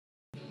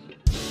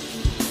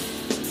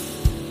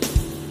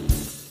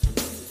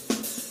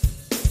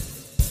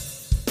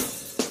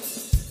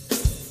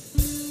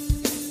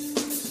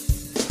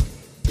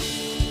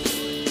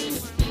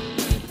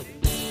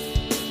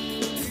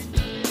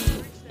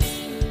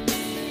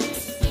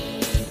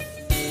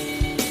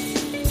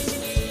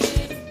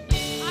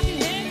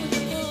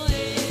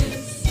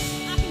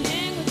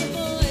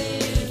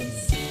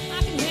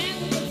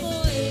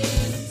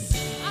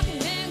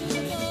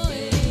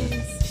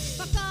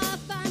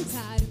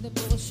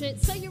shit.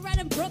 So you're out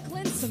in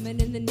Brooklyn, swimming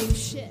in the new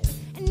shit.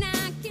 And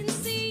I can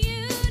see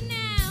you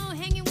now,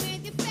 hanging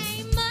with your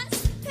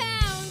famous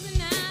pals.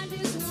 And I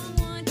just want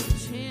one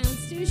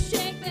chance to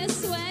shake their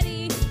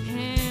sweaty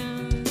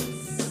hands.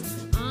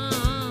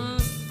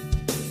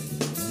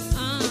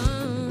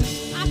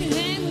 I can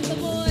hang with the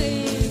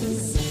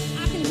boys.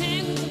 I can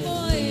hang with the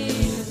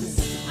boys.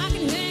 I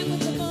can hang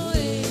with the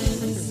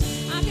boys.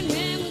 I can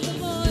hang with the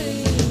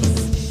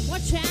boys.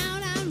 Watch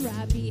out, I'm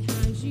right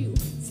behind you.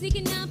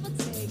 Sneaking up, I'll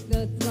take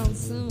the throne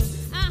soon.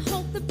 I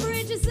hope the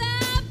bridges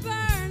I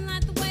burn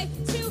light the way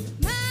to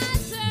my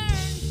turn.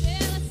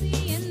 Till I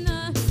see in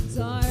the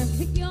dark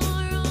your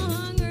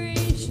hungry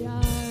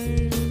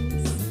sharks.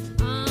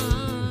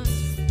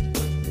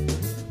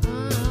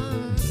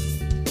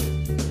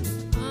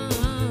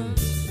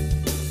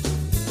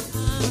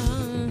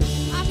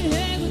 I can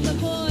hang with the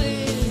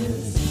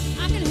boys.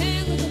 I can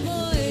hang with the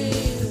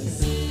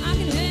boys. I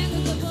can hang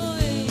with the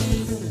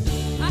boys.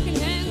 I can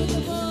hang with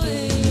the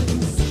boys.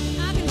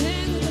 I can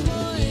hang with the boys. I can hang with the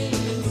boys.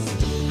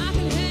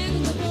 I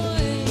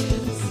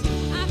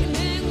can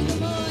hang with the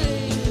boys.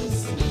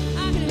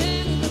 I can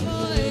hang with the boys. I can hang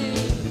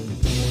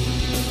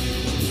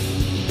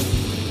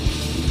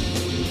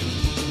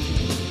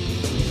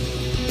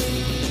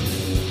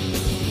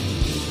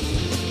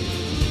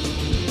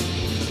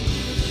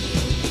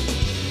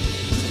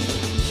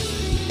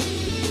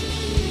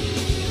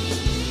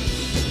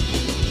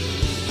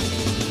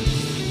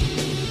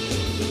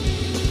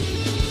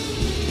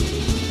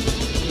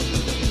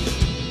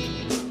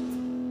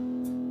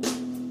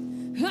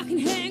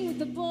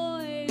with the boys.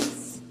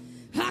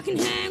 I can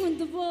hang with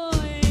the boys.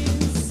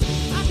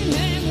 I can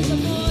hang with the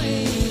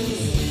boys.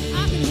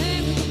 I can hang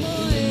with the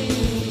boys.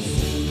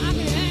 I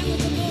can hang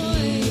with the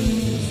boys.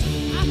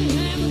 I can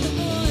hang with the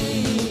boys.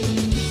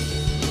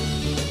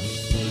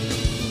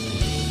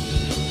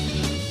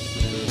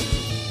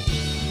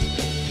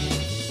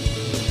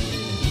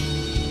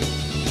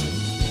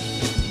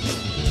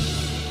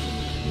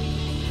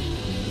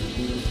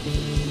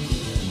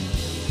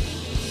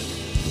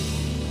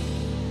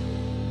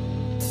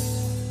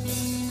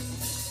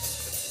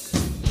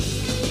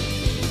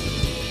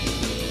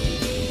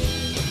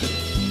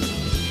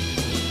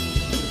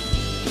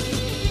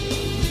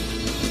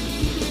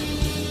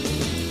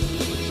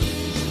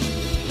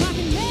 I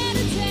can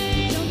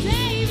meditate all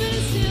day, but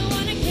I still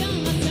wanna kill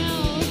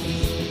myself.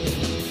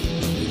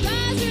 You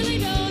guys really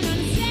don't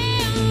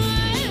understand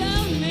what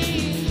alone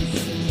means.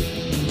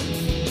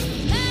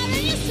 Loud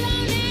in your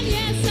zone, and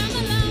yes, I'm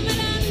alone, but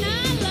I'm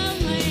not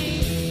lonely.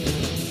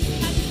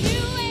 Got these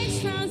new age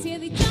trends, yeah,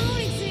 they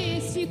don't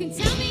exist. You can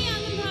tell me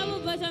I'm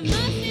improbable, but I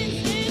must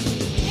insist.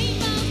 Ain't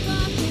no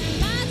fucking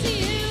lie to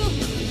you.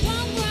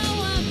 Won't grow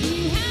up, you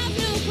have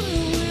no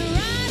clue. We're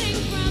rotting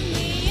from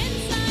the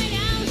inside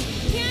out.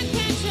 Can't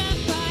catch up,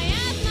 I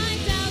have my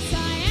doubts. I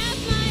have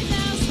my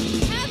doubts,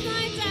 have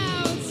my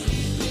doubts.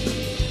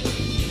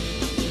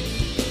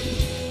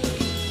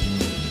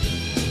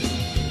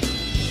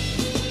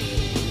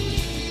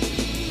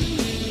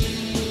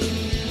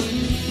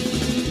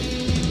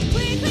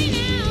 Quickly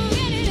now,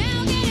 get it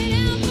out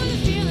before the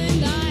feeling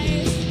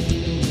dies.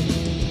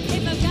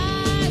 If I've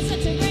got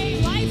such a great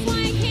life,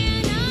 why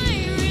can't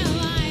I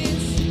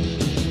realize?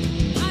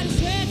 I just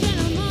stretch and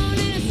I moan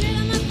and I sit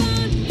on my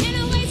phone and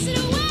I waste it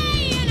away,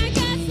 and I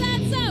guess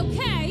that's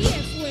okay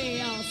if we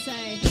all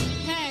say,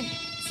 hey,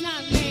 it's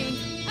not me.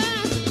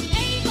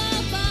 Ain't no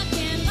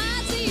fucking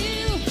lie to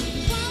you.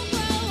 Won't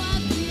grow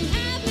up, you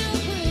have no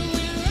clue.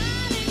 We're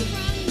rotting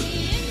from the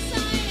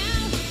inside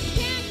out.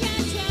 Can't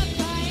catch up,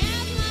 I have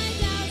my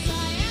doubts.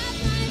 I have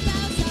my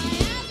doubts. I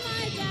have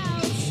my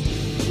doubts.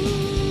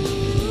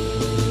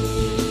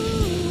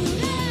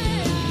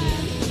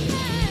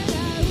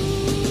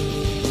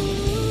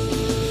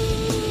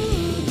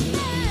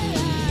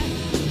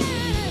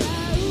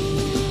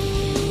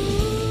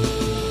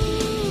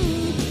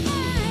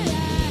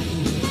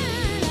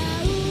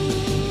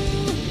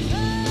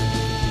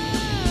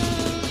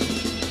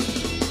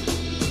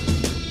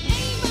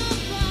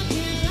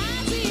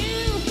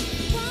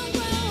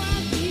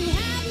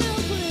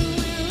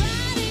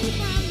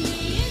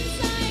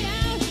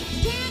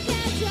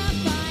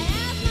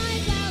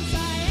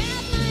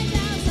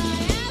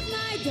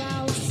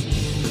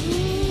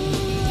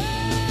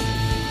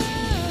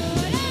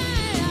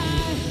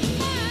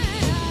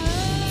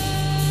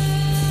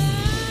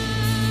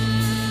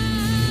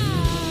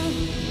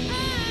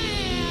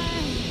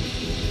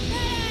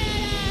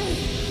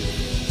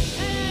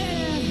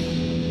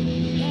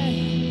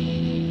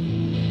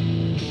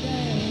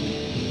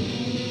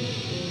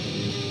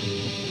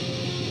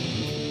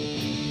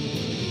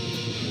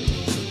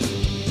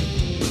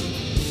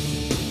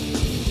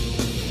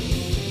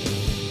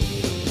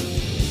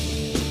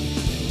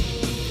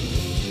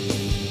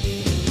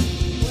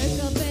 Wake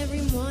up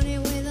every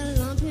morning with a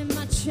lump in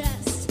my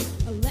chest.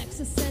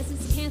 Alexa says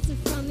it's cancer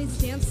from these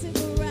damn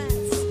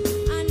cigarettes.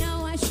 I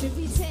know I should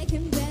be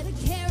taking better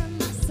care of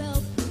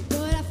myself,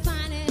 but I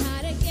find it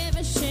hard to give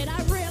a shit.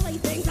 I really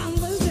think I'm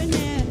losing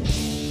it.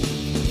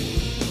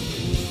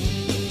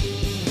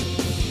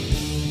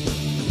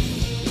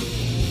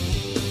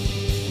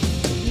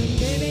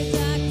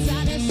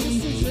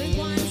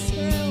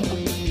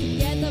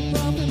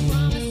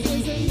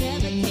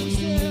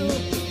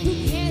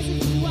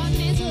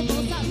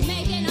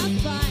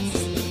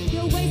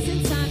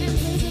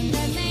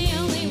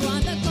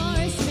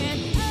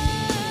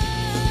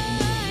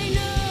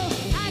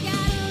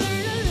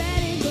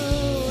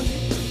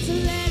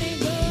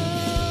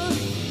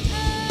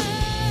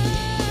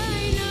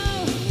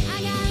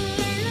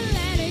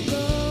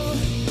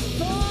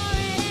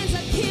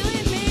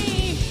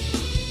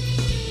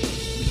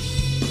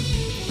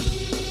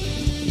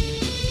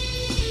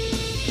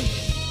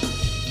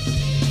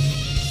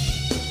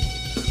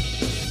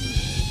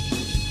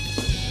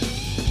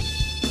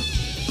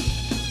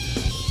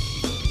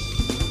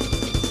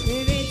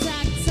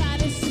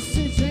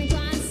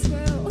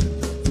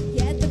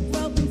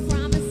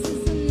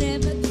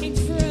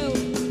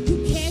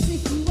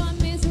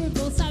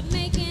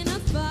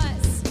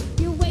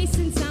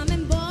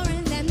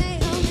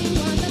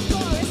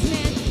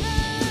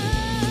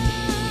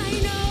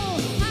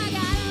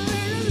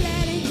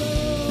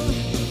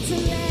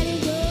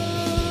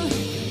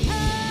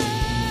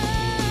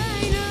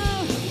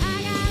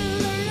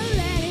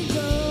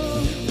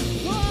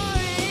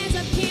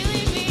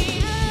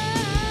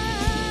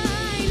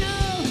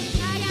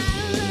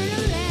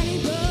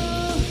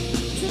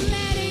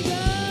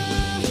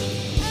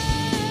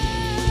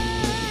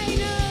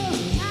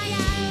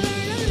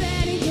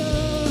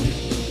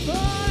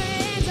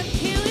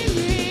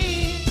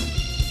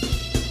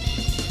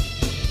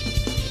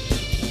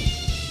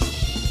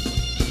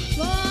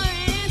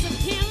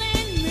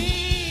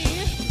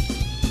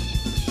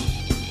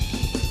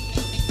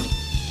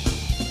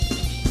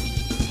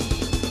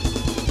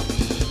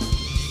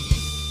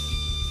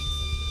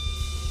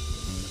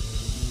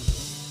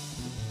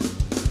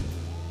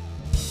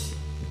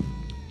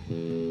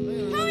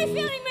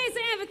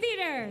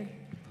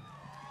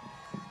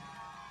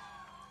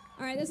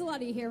 right, there's a lot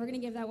of you here. We're going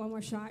to give that one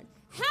more shot.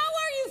 How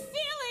are you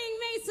feeling,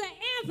 Mesa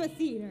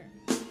Amphitheater?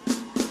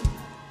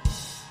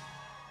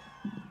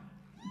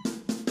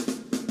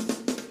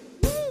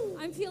 Woo!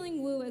 I'm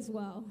feeling woo as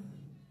well.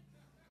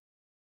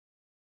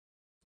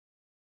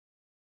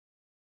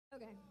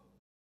 Okay.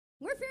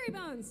 We're Fairy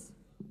Bones.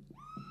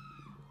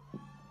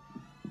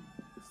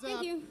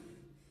 Thank you.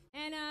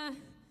 And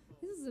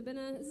this has been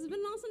an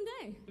awesome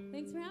day.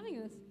 Thanks for having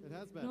us. It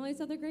has been. And all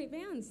these other great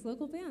bands,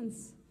 local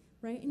bands,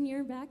 right in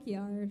your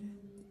backyard.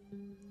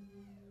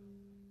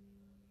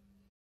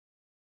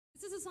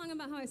 This is a song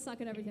about how I suck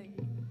at everything.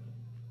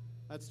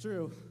 That's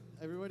true.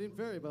 Everybody in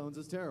Fairy Bones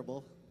is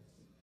terrible.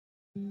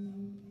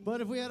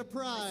 But if we had a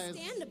prize... A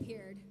stand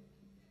appeared.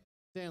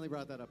 Stanley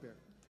brought that up here.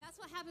 That's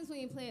what happens when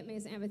you play at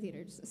Mesa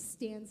Amphitheater. Just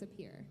stands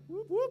appear.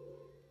 Whoop, whoop.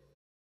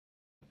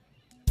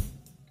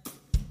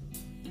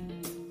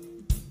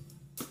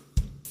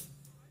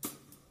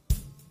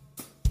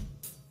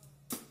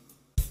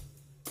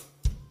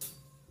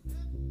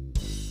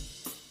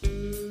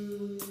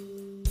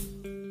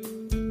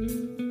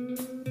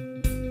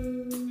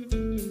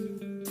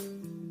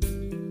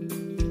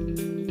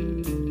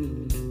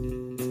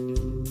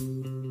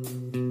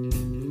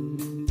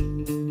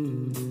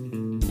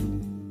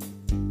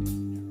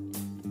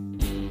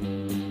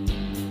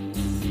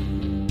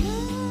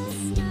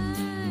 The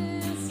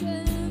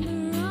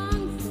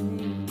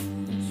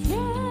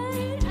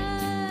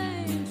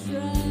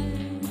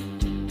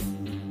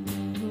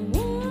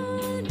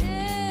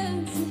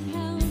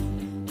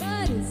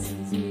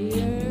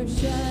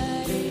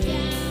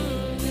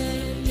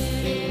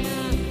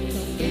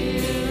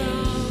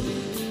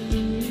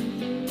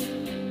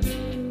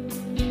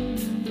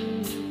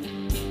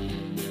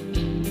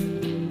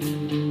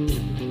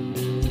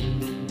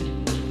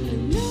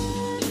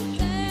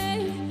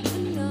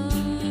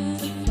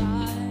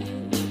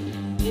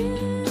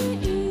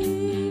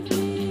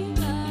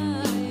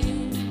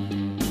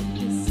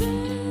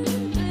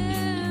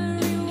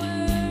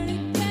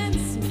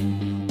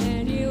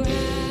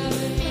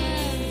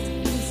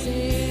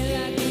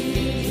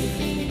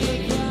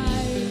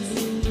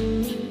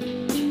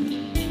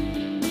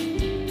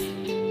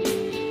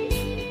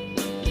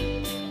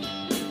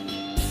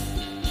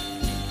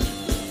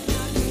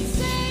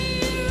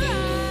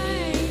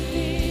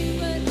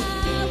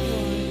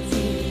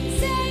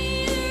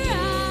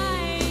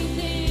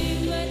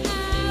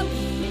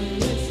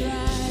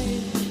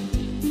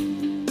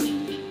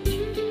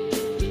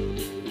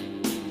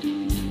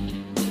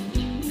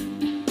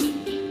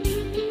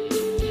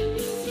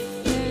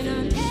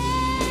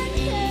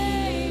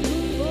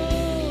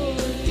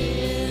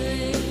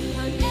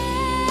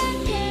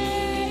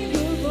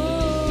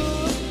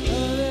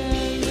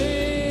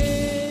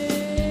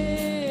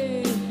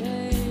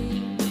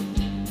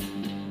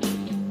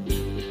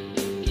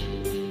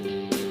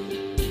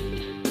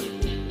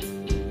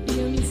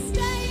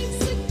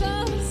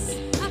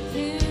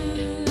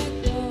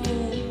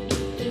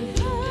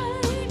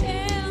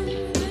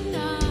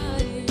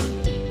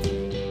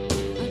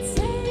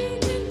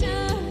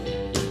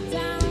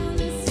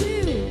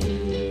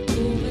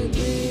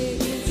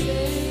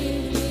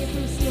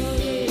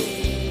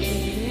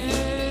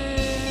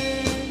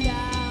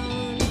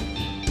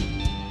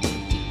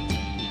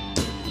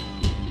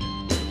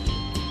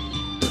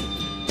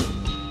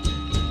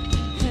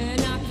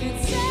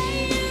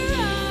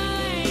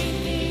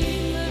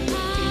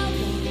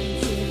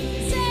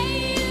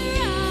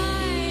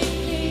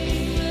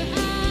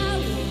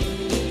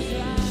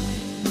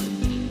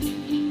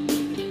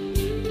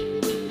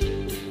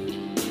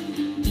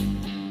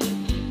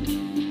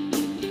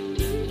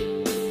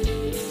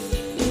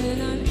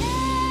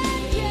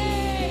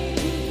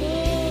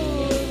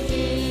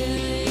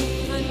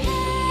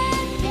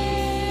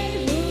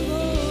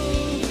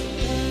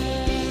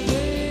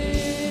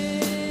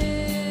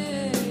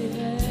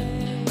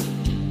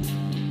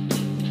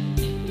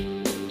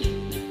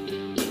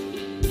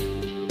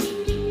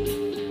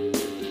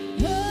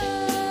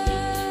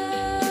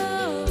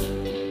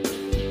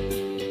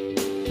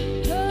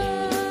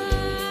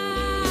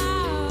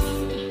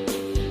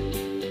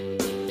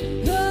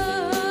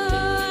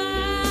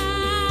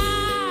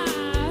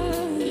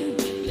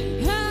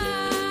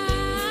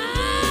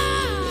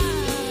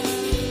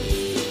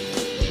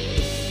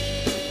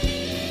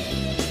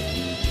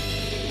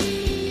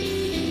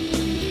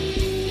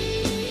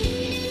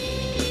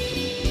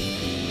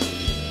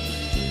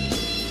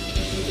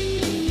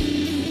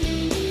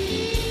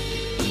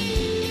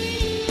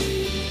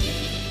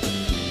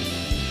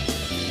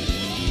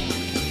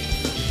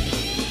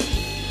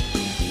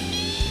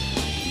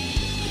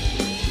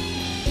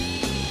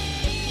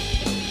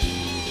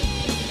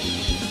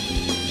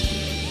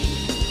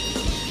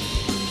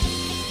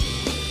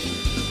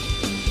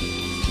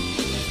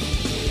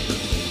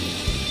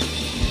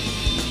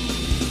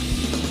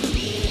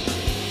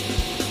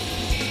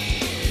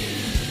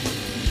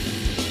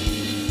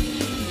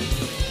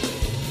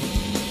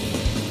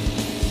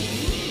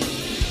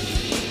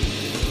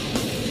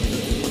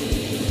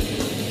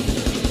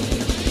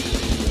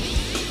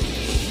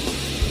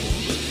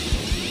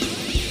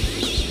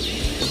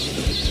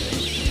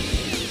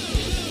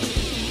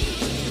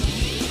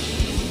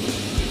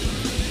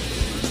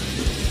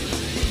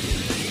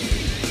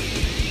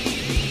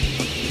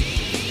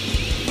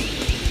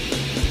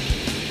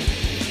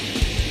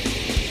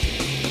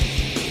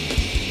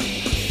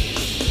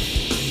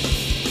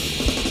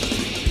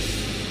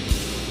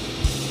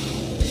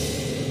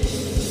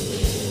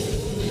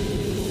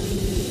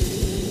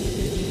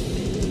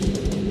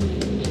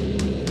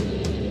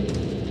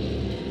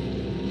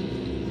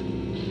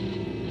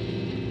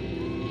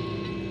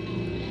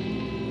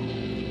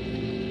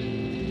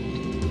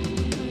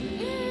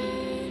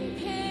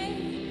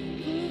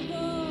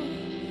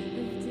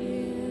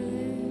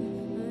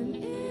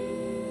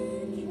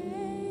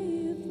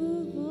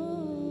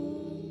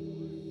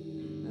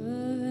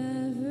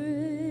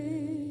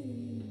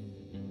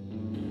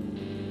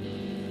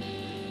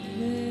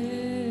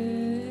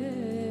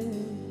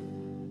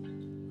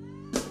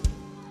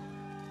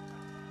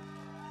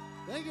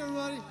Thank you,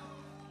 everybody.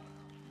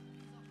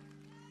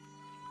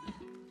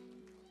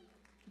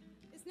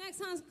 This next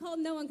song's called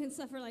No One Can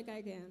Suffer Like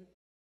I Can.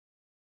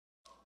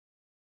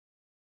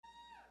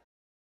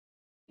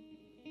 I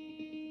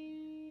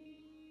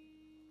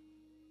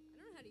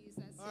don't know how to use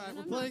that. All right, Stan.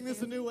 we're I'm playing not this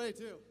a fancy. new way,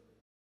 too.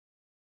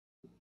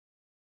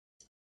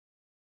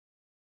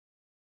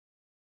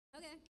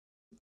 Okay.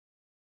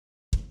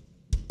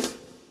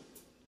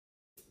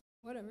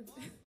 Whatever.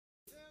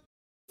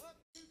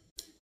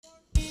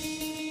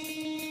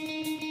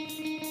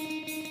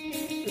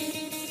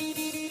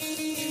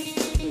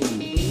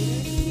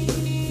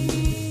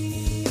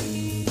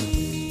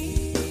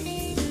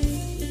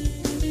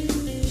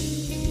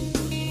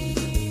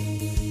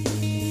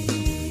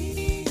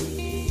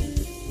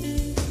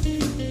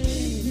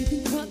 You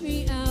can cut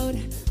me out,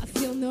 I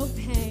feel no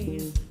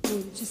pain.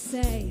 Wouldn't you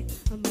say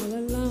I'm all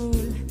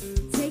alone?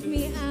 Take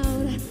me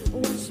out,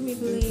 watch me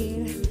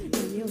bleed,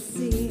 and you'll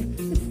see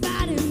the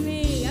fight in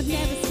me. I've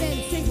never said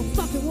a single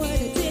fucking word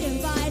I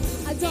didn't bite.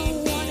 I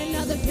don't want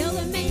another pill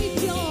to make me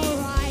feel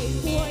alright.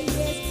 4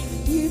 years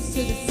used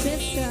to the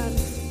system.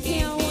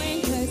 Can't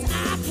win 'cause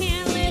I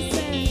can't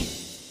listen.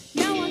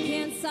 No one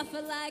can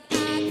suffer like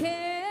I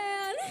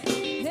can.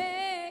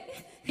 Hey,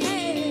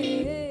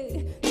 hey,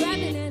 hey.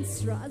 Grabbing at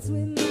straws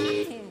with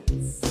my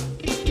hands.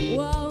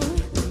 Whoa,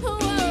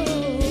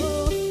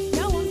 whoa.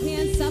 No one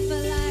can suffer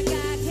like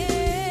I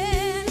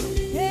can.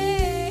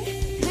 Hey,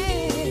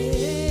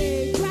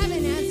 hey.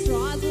 Grabbing at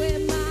straws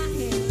with my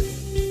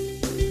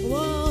hands.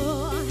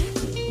 Whoa,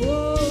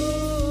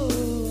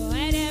 whoa.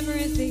 And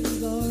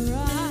everything's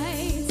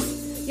alright.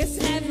 Yes,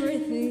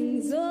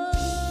 everything's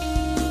alright.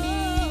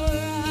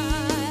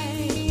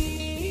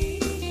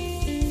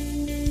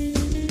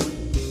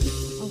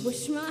 I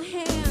wish my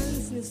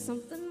hands knew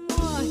something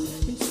more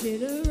than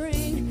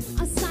chittering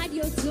outside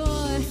your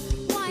door.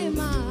 Why am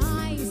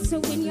I so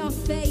in your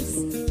face?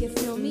 You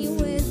fill me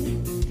with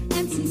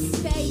empty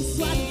space.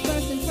 Why the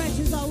first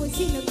impressions always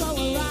seem to go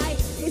awry?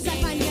 It's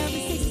like my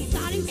nervous system's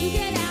starting to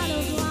get out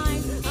of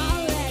line.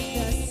 I'll let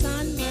the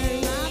sun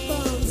burn my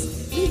bones,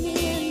 leave me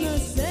in the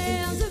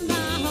cells of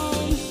my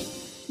home.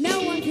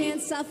 No one can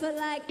suffer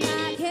like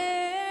I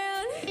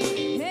can.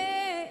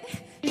 Hey,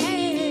 hey,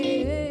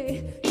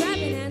 hey.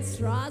 Grabbing at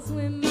straws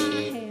with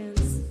my hands.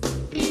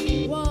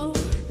 Whoa,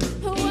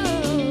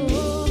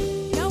 whoa.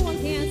 No one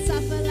can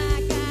suffer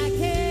like I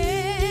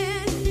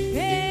can.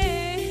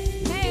 Hey,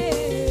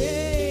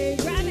 hey.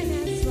 Grabbing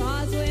at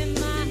straws with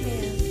my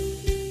hands.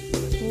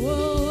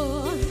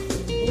 Whoa,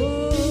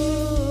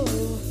 whoa.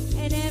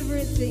 And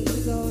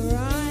everything's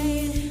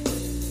alright.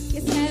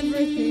 Yes,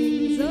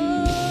 everything's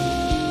alright.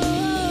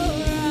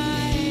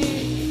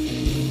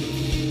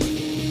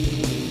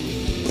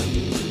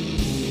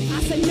 I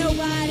said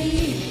nobody.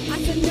 I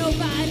said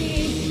nobody.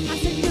 I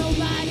said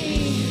nobody.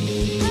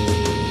 Oh,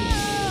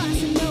 I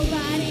said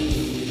nobody.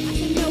 I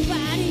said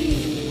nobody.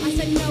 I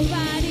said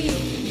nobody.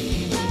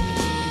 Oh,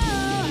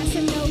 I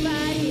said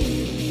nobody.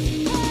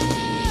 Oh,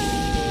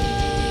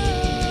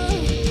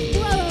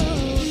 whoa.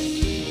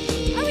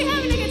 Are we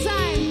having a good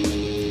time?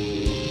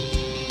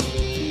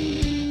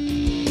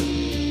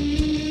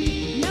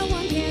 No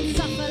one can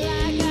suffer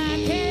like I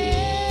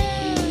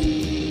can.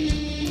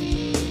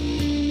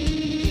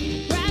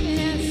 Grabbing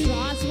at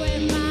straws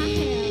with my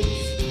hands.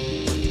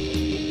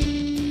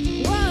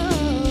 Whoa,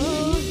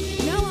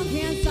 no one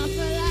can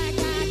suffer like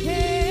I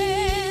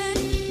can.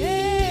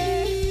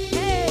 Hey,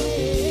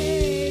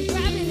 hey,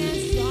 grabbing at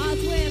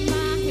straws with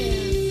my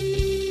hands.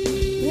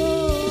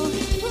 Whoa,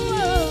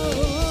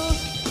 whoa,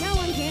 no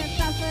one can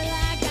suffer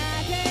like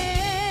I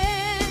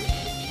can.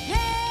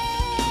 Hey,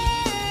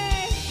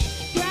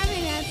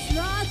 grabbing at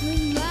straws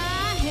with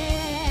my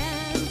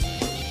hands.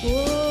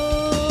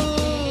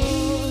 Whoa,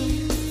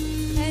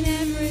 and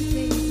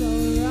everything's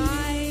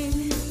alright.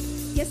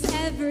 Yes,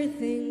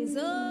 everything's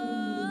alright.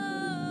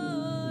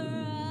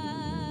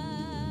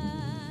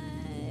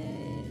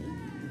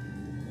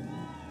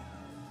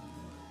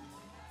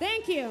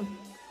 Thank you.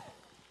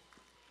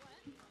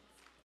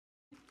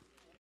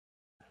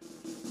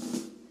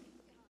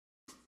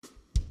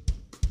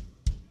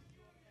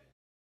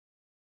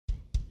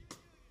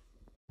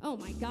 Oh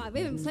my God,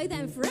 we haven't played that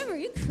in forever. Are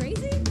you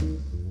crazy?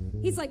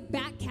 He's like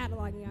back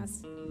cataloging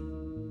us.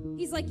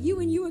 He's like you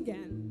and you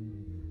again.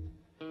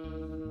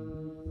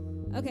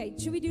 Okay,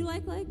 should we do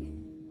like?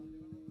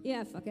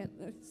 Yeah, fuck it.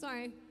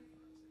 Sorry.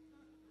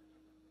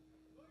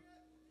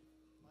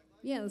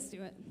 Yeah, let's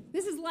do it.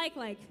 This is like.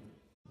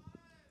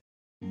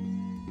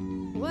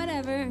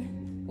 Whatever.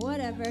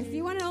 If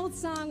you want an old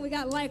song, we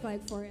got like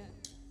for you.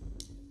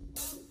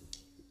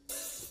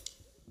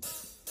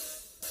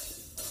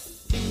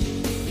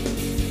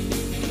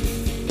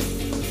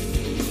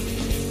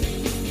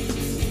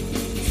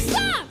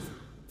 Stop!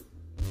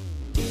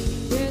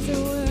 There's a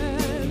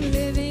worm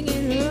living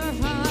in her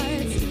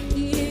heart,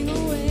 eating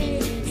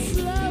away,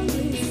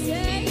 slowly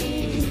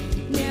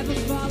saying, never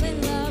fall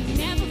in love,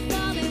 never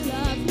fall in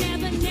love,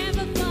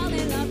 never fall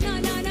in love, no,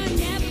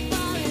 never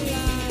fall in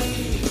love.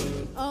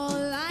 Oh,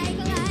 like,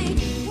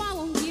 why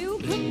won't you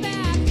come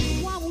back?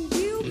 Why won't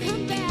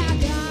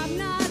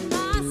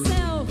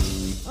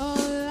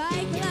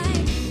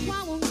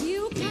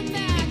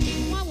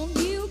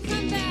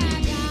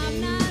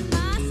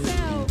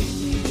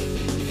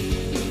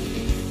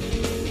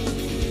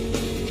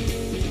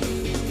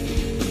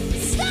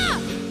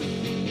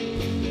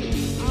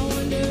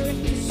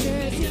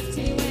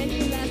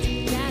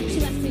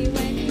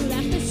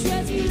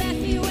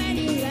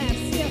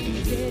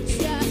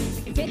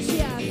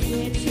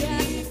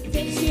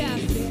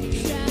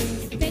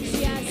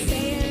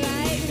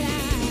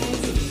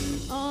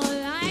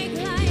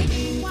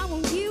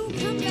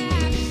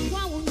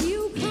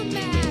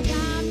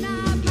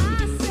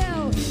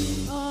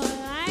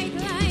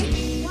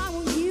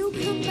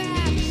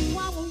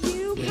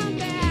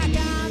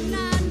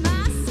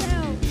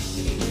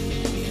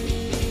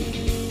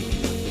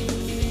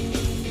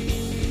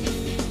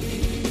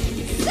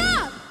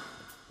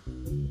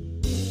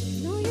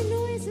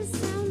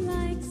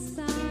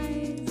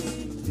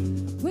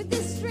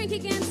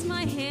drink against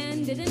my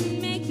hand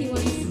didn't make you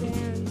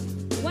understand.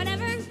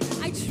 Whatever,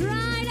 I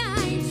tried,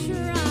 I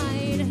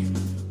tried.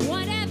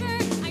 Whatever,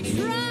 I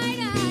tried,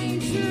 I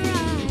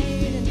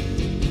tried.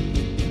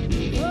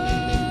 Oh.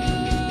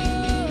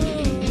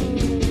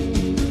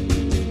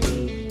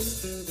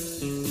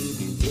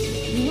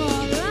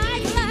 Oh,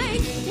 like,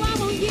 why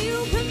won't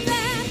you come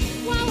back?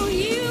 Why won't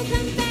you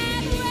come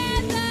back?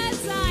 Let the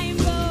time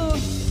go.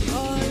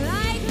 Oh,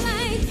 like,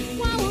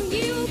 why won't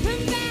you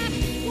come back?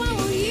 Why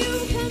won't you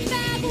come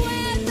back?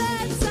 Let the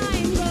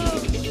time go.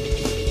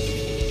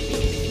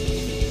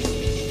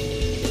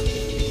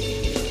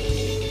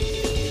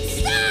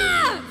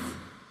 Stop!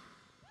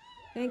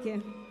 Thank you.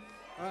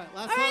 All right,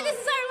 last All right, song. this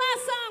is our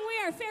last song. We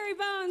are Fairy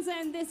Bones,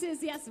 and this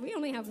is, yes, we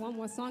only have one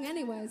more song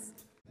anyways.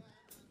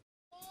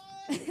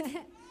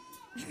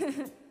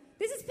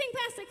 This is Pink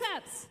Plastic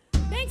Cups.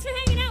 Thanks for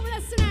hanging out with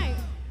us tonight.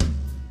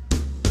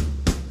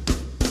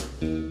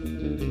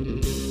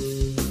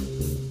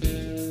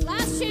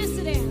 Last chance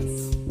to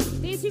dance.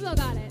 These people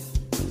got it.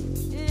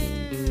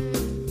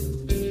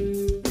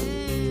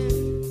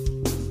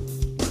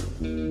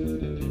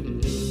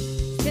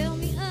 Fill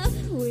me up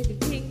with your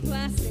pink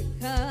plastic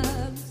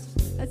cups.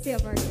 Let's see how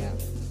far we go.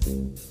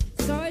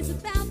 Stories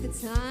about the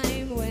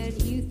time when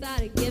you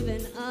thought of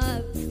giving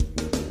up.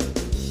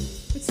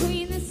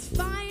 Between this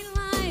fine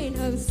line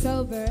of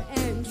sober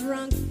and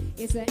drunk,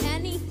 is there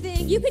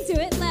anything you can do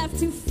it left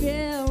to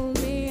fill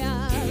me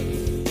up?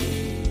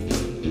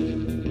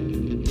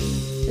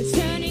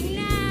 Turning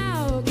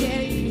now,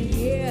 can you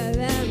hear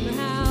them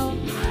howl?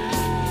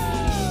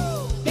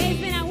 They've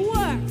been at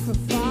work for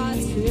far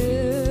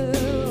too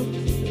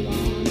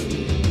long.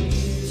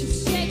 She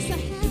shakes her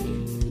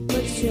head,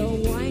 but she'll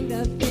wind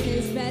up in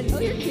his bed. Oh,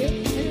 you're cute.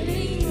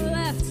 Anything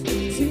left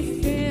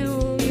to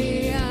fill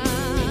me up?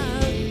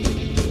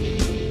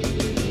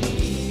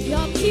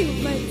 You're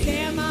cute, but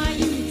damn, are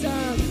you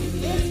dumb?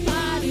 This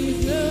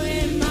body's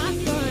ruining my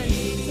fun.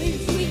 Sweet,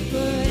 sweet,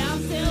 but I'm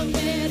still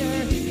bitter.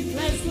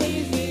 Let's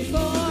leave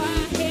before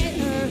I hit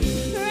her.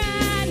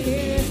 Right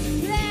here,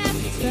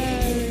 left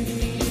turn.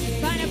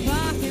 Find a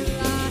parking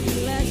lot and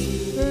let's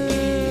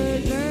burn,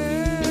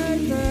 burn,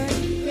 burn.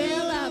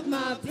 Fill up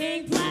my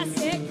pink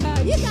plastic cup.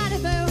 You got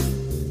it, boo.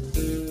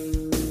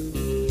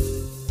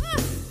 Ah,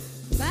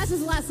 this is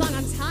the last song.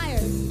 I'm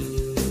tired.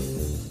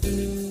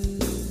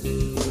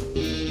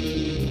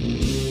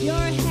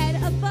 Your head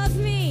above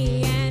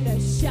me and a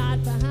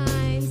shot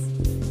behind.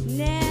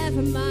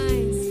 Never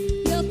mind,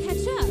 you'll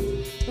catch up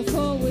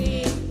before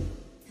we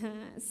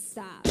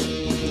stop.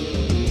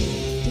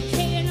 You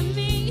cater to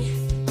me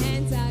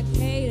and I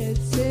cater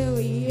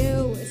to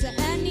you. Is there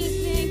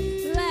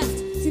anything left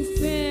to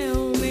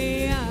fill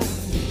me up?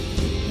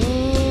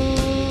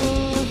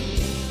 Oh,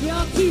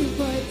 you're cute,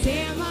 but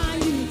damn, are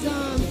you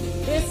dumb?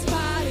 This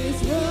body's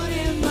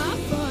ruining my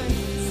fun.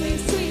 Sweet,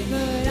 sweet,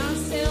 but I'm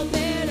still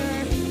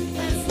bitter.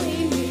 Let's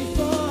leave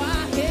before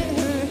I hit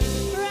her.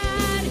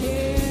 Right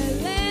here,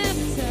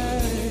 left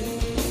turn.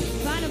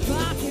 Find a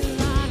parking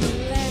lot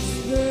and let's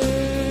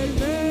burn,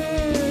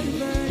 burn,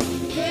 burn.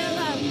 Fill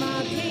up my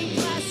pink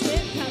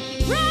plastic cup.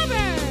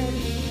 Robert!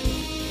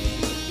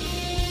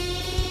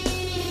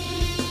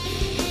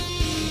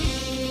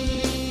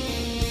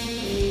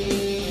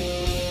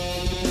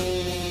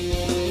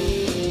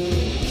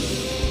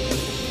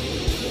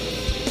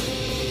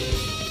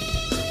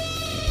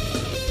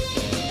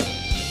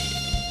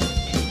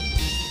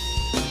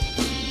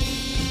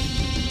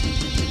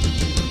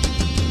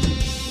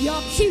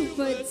 You're cute,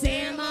 but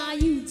damn, are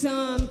you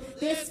dumb?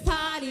 This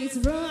party's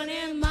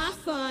ruining my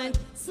fun.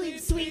 Sleep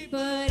sweet,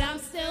 but